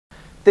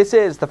This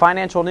is the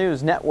Financial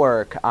News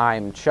Network.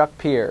 I'm Chuck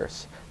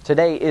Pierce.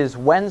 Today is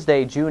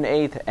Wednesday, June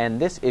 8th, and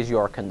this is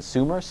your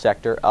consumer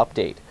sector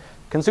update.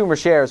 Consumer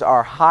shares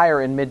are higher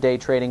in midday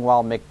trading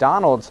while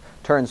McDonald's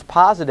turns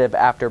positive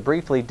after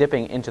briefly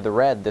dipping into the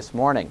red this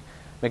morning.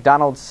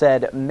 McDonald's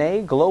said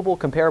May global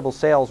comparable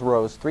sales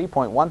rose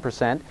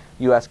 3.1%,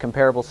 U.S.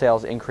 comparable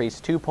sales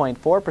increased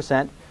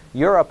 2.4%,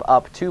 Europe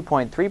up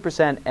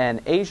 2.3%,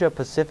 and Asia,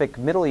 Pacific,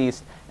 Middle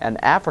East,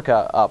 and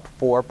Africa up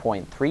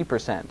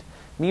 4.3%.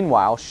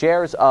 Meanwhile,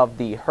 shares of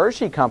the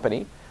Hershey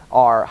Company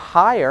are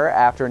higher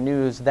after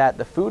news that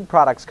the food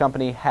products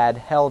company had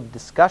held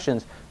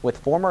discussions with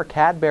former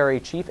Cadbury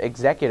Chief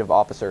Executive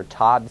Officer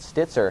Todd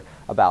Stitzer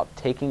about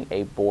taking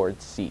a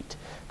board seat.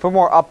 For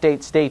more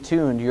updates, stay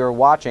tuned. You're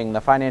watching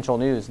the Financial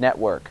News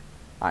Network.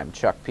 I'm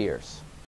Chuck Pierce.